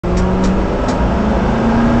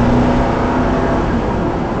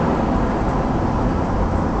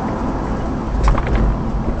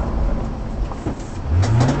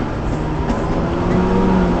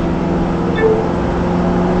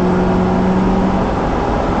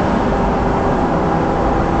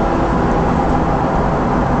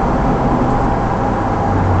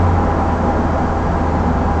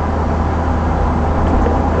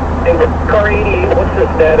Car 88, what's the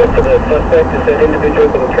status of the suspect? Is that individual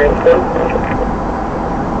being transported?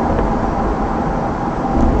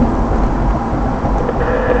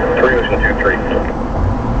 3 Ocean 23.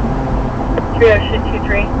 3 Ocean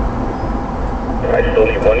 23. I still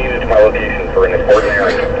need 1 unit to my location for an important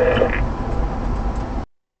errand.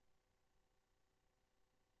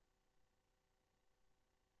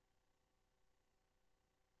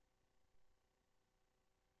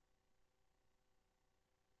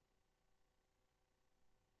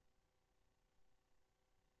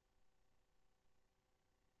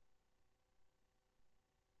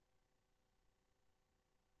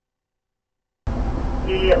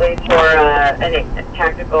 Immediately for a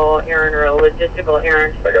tactical errand or a logistical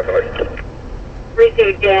errand. I got somebody.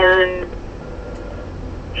 Received in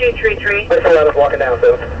 233. Ocean 11 walking down,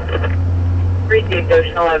 so. Received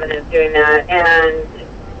Ocean 11 is doing that, and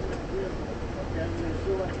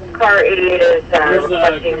Car 88 is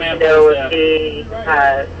requesting to know if the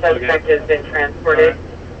suspect has been transported.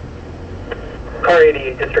 Car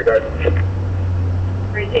 88, disregard.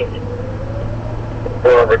 Received.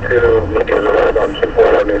 4 over 2, looking at the on 24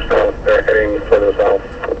 Avenue South. They're heading further south.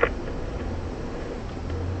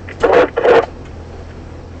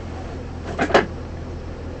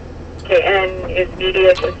 Okay, and is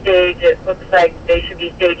media to stage? It looks like they should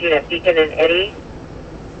be staging at Beacon and Eddy.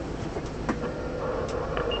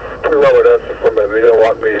 Pretty well with us from the video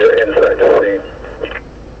walk media inside the scene.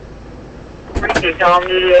 Received. All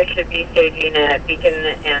media should be staging at Beacon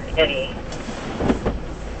and Eddy.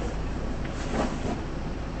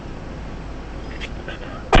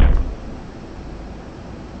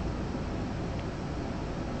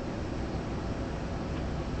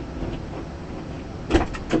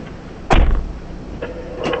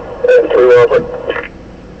 And 3 Robert.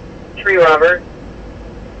 3 Robert.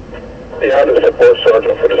 The out is support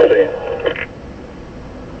sergeant for the scene.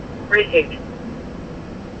 Received.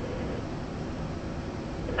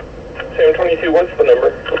 Sam 22, what's the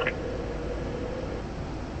number?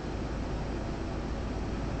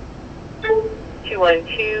 Two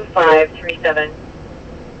 212-537.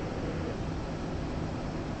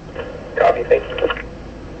 Copy, thank you.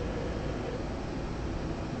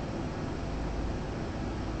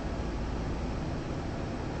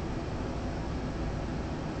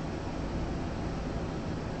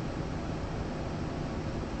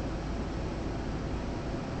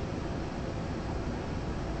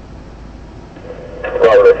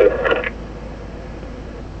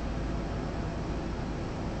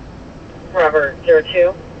 Robert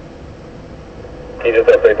 02. He just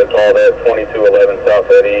update the call at 2211 South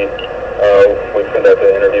Eddy. We've conducted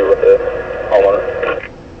an interview with the homeowner.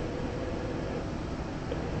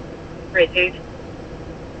 Received.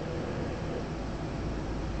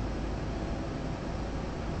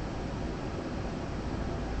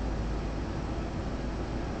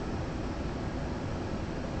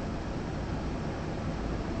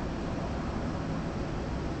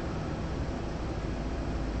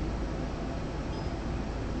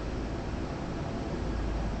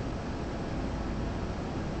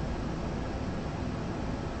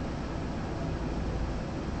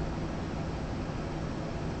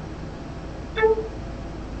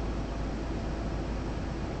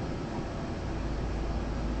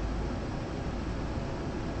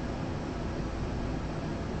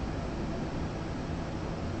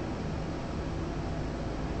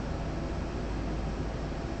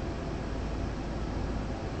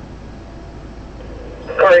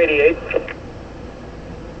 Car 88.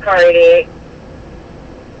 Car 88.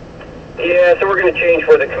 Yeah, so we're going to change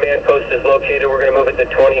where the command post is located. We're going to move it to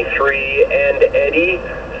 23 and Eddy.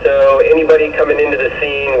 So anybody coming into the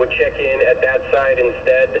scene would check in at that side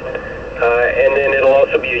instead. And then it'll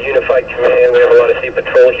also be a unified command. We have a lot of state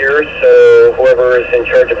patrol here, so whoever is in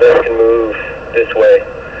charge of that can move this way.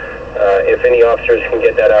 If any officers can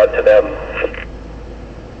get that out to them.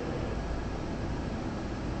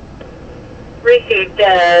 Received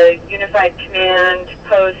unified command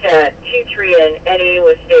post at 23 and Eddy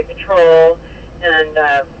with State Patrol, and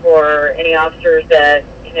for any officers that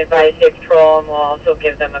can advise State Patrol, and we'll also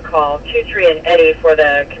give them a call. 23 and Eddy for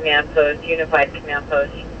the command post, unified command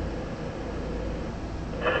post.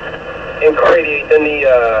 In Car 88, then the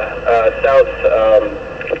South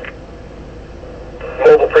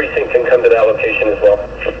Mobile Precinct can come to that location as well.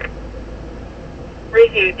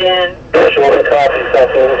 Received in. Ocean 1 copy,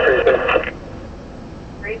 South Mobile Precinct.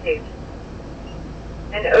 Received.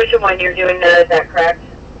 And Ocean 1, you're doing that, is that correct?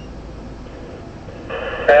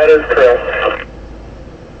 That is correct.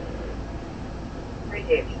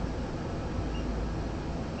 Received.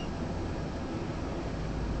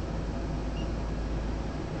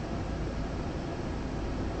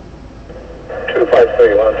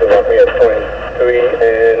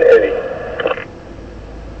 and Eddie.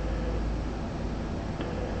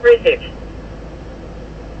 Received.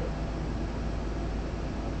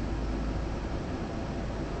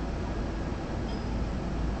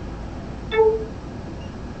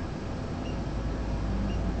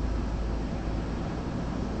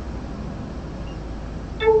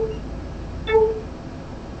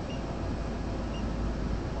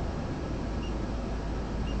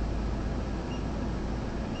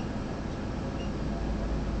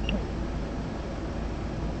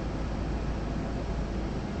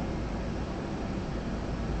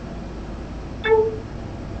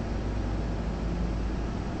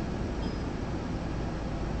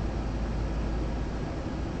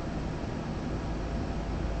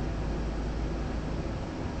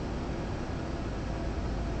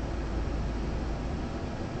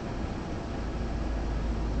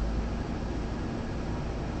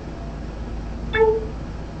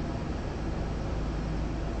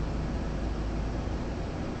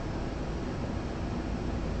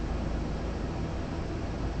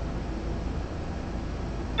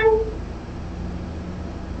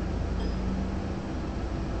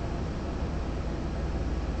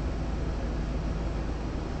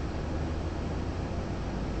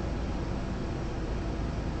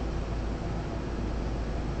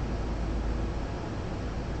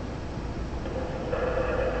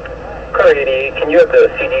 Car 88, can you have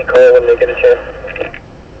the CD call when they get a chance?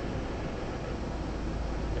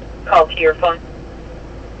 Call to your phone.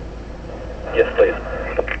 Yes, please.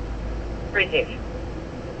 Received.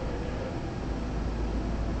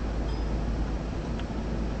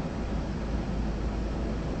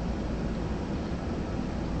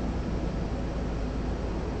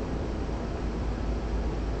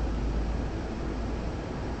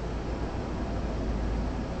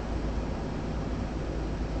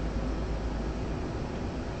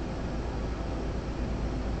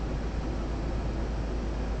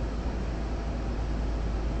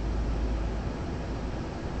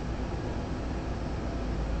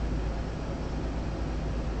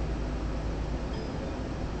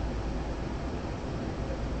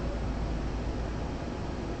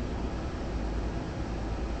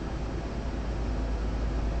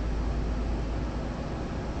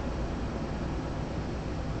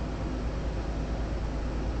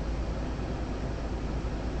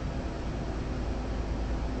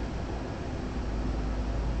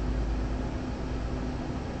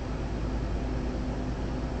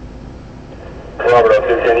 Robert,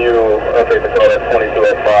 can you update the call at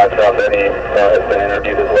 2205 South Eddie has been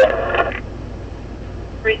interviewed as well?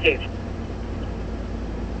 Received.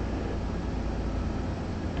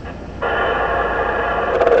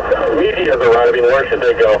 Media's arriving, where should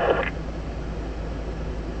they go?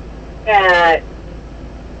 I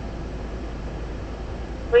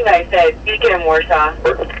believe I said Beacon and Warsaw.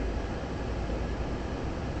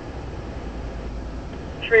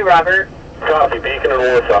 3 Robert. Copy, Beacon and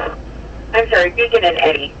Warsaw. I'm sorry, Beacon and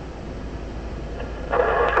Eddie.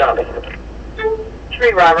 Copy.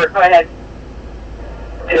 3 Robert, go ahead.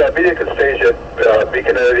 Yeah, media can stage at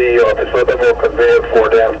Beacon and Eddie, or if it's a little bit more convenient for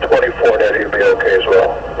them, 24 and Eddie will be okay as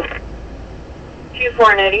well.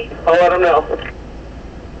 24 and Eddie. I'll let them know.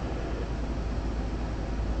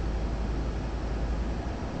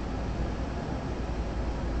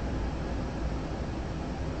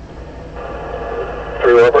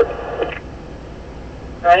 Robert?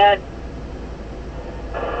 Go ahead.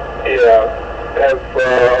 Yeah. Have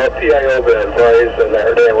our PIO been advised and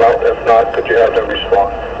are they well? If not, could you have them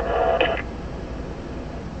respond?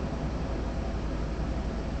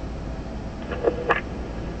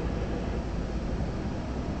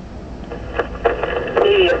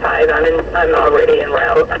 Media 5, I'm already en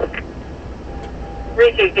route.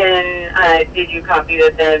 Received. And did you copy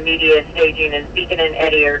that the media staging is Beacon and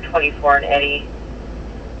Eddie or 24 and Eddie?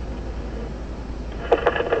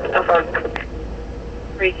 Affirm.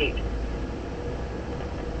 Received.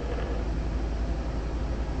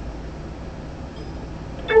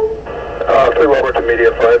 Through over to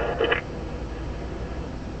Media 5.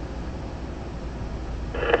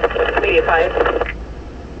 Media 5.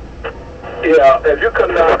 Yeah, if you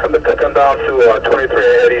come down to 23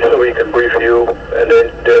 Eddie so we can brief you, and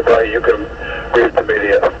then thereby you can brief the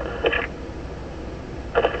media.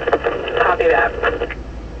 Copy that.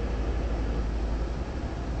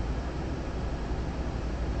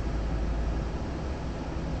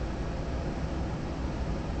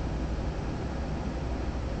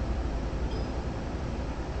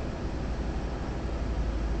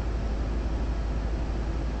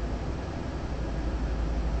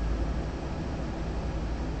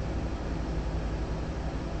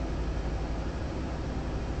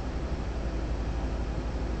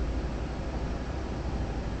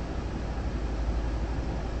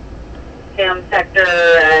 Sam sector,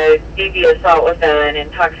 DV assault with an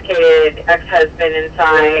intoxicated ex-husband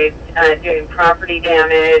inside, doing property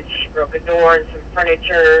damage, broke a door and some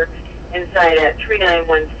furniture inside at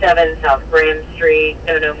 3917 South Graham Street,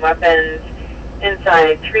 no known weapons.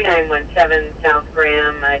 Inside 3917 South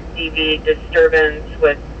Graham, DV disturbance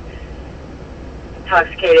with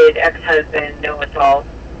intoxicated ex-husband, no assault.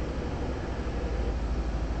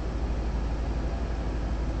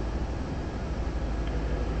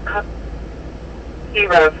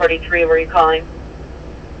 Zero 43, were you calling?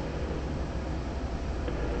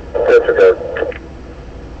 That's okay.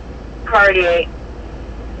 Car 88.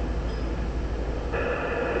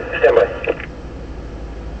 Stand by.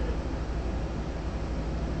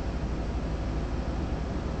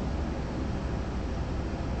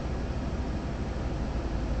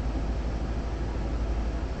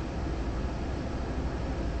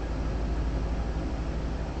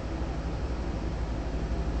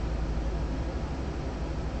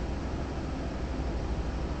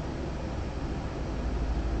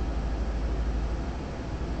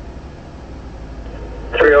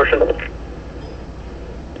 Ocean.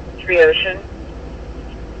 3 Ocean.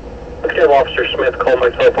 Could you have Officer Smith call my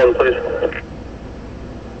cell phone, please?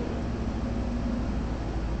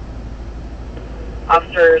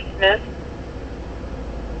 Officer Smith,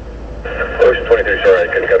 Ocean 23, sorry,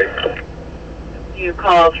 I couldn't copy. you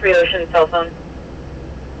call 3 Ocean cell phone.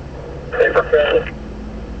 Paper.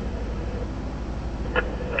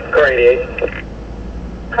 Car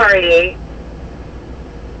 88. Car 88.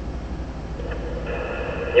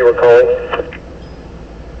 You were calling?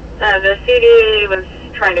 The CD was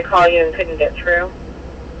trying to call you and couldn't get through.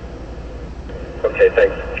 Okay,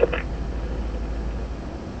 thanks.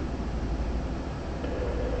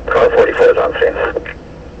 Car 44 is on scene.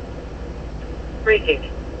 Received.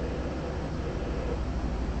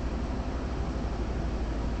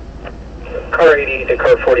 Car 80 to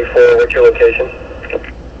car 44, what's your location?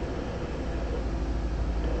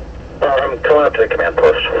 I'm coming up to the command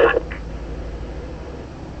post.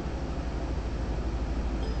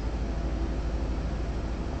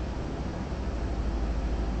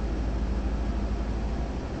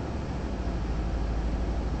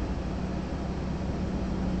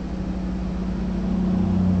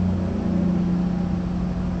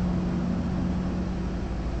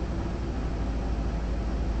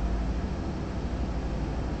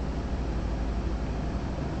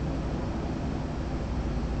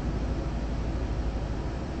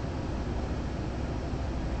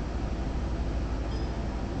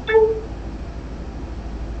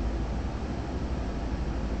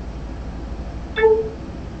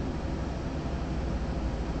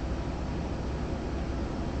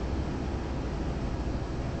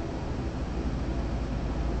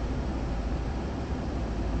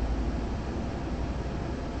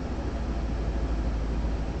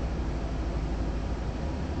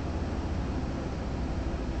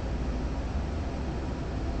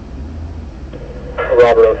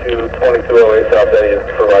 Robert 02, 2208 South Eddy is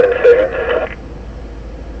providing statement.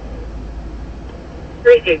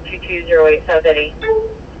 Received 2208 South Eddy.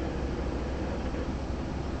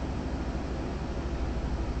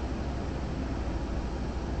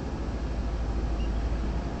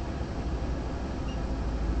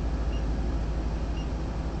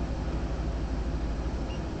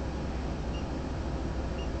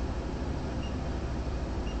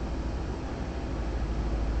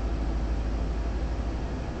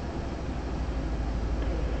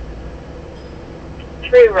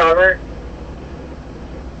 Three Robert.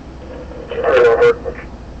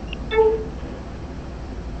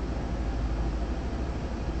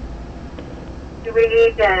 Do we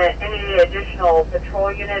need any additional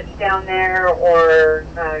patrol units down there, or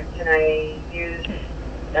can I use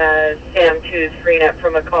Sam 2's freeing up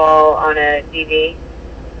from a call on a DV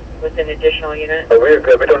with an additional unit? We're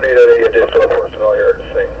good. We don't need any additional personnel here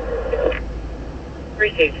to see.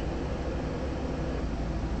 Received.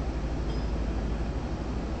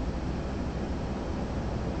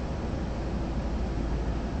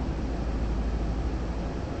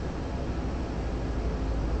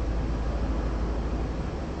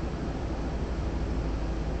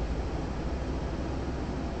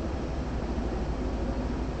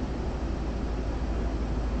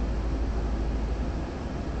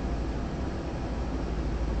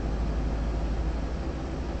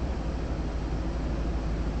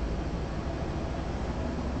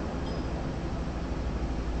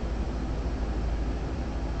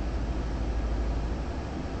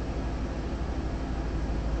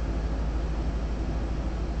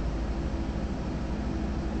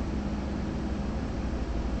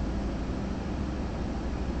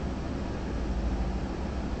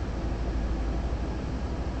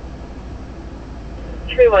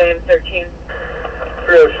 3 William 13.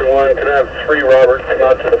 3 Ocean 1, can I have 3 Robert come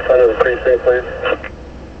out to the front of the precinct, please?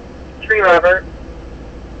 3 Robert.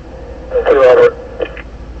 3 Robert.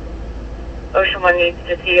 Ocean 1 needs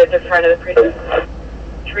to see you at the front of the precinct.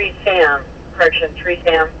 3 Sam. Correction, 3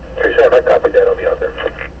 Sam. 3 Sam, I copied that. I'll be out there.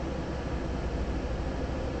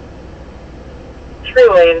 3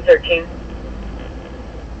 William 13.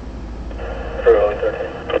 3 William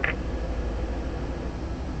 13.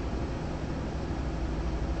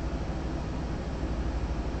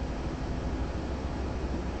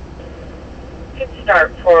 Good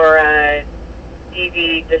start for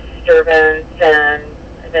DV disturbance and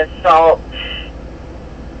an assault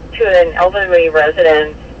to an elderly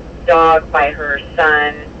resident's dog by her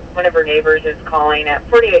son. One of her neighbors is calling at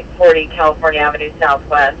 4840 California Avenue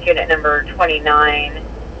Southwest, unit number 29.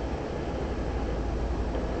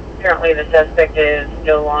 Apparently the suspect is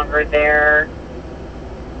no longer there.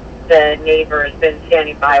 The neighbor has been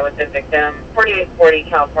standing by with the victim. 4840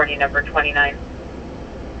 California number 29.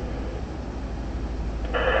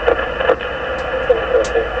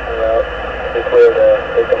 Declare the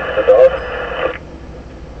victim to the dog.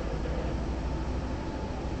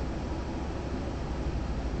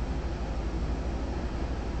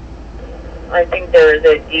 I think there was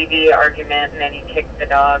a DV argument and then he kicked the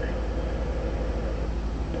dog.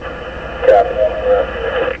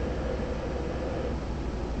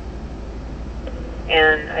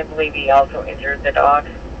 And I believe he also injured the dog.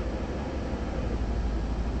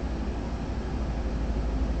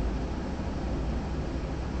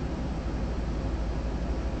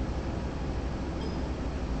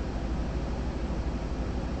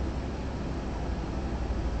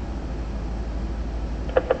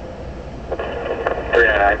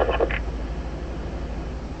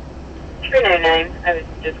 I was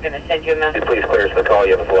just going to send you a message. Please clear us the call.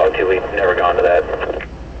 You have a log too. We've never gone to that.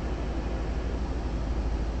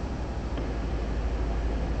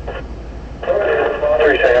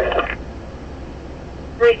 3 Sam.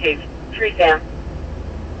 3 Sam.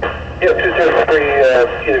 Yep, 203,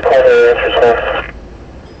 either call or answer call.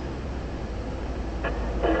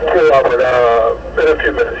 3 Robert, in a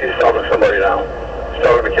few minutes, he's talking to somebody now. He's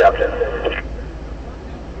talking to the captain.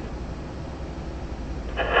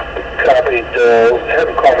 Copied, have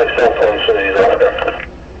him call my cell phone so that he's on there.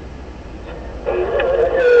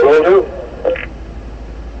 Will do.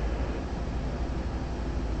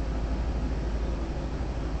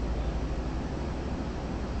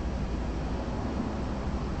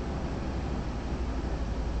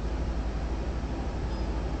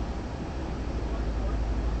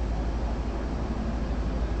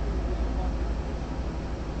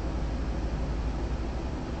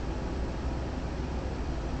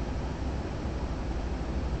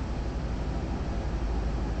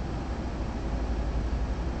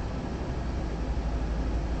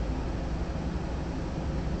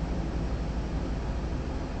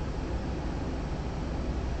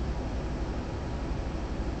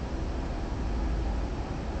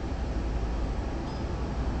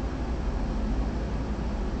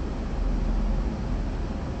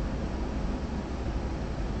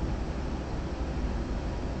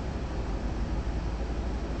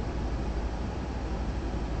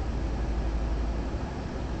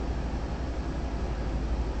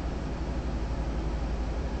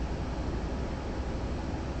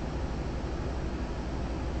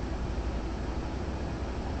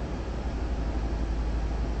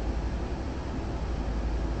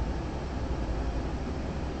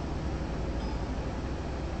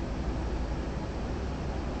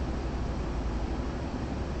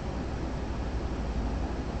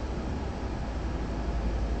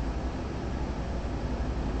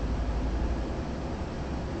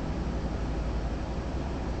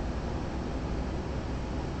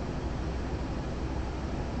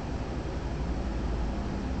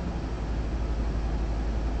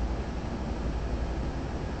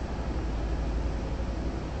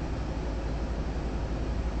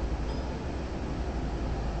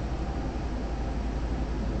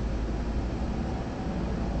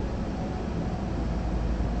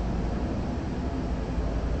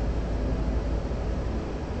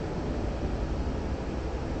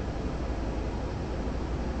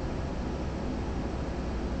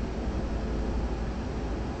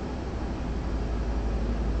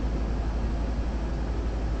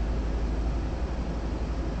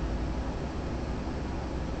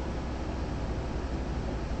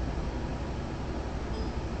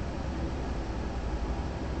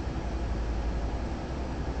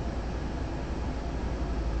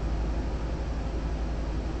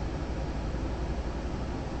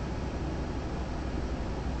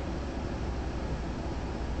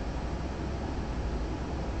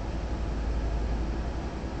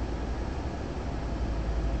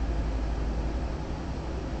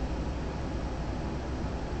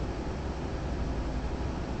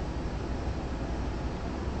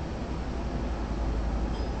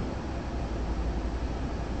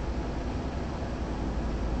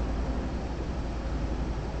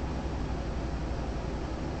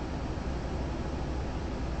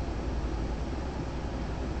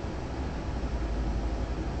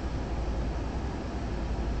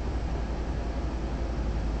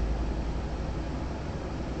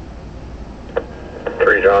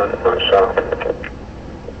 John, on south.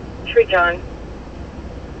 3 John.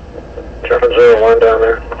 John 01 down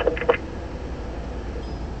there.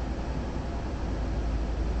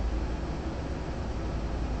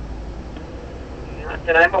 Not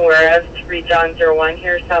that I'm aware of. 3 John 01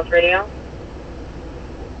 here, South Radio.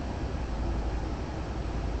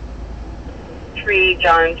 3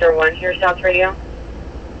 John 01 here, South Radio.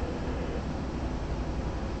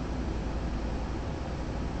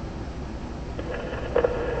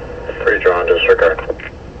 Free John, disregard.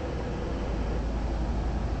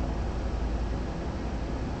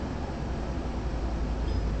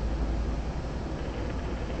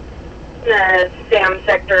 Sam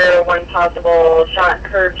sector, 1 possible shot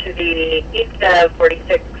heard to the east of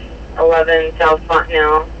 4611 South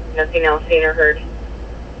Fontenelle. Nothing else seen or heard.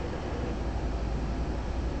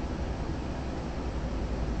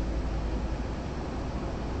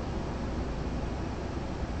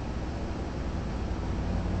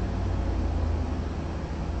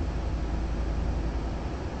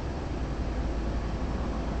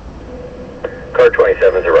 Car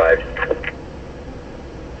 27's arrived.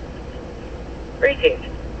 Received.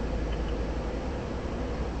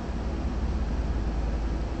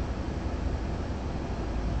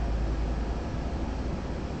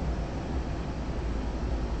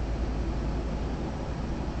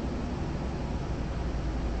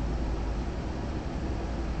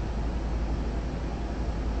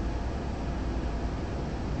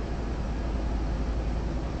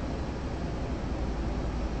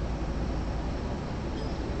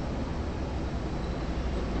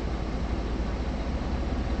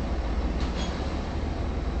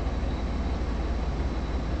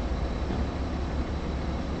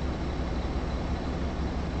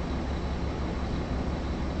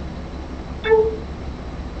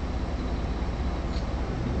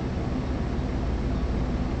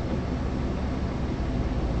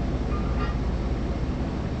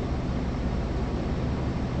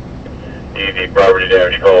 DV property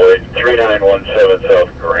damage call 3917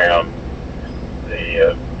 South Graham.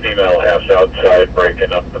 The female half's outside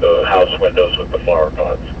breaking up the house windows with the flower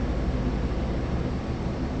pots.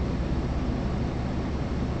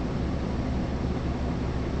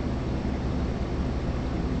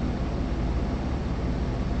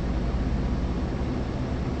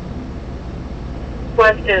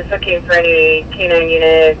 West is looking for any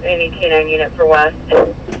canine unit for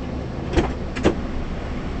West.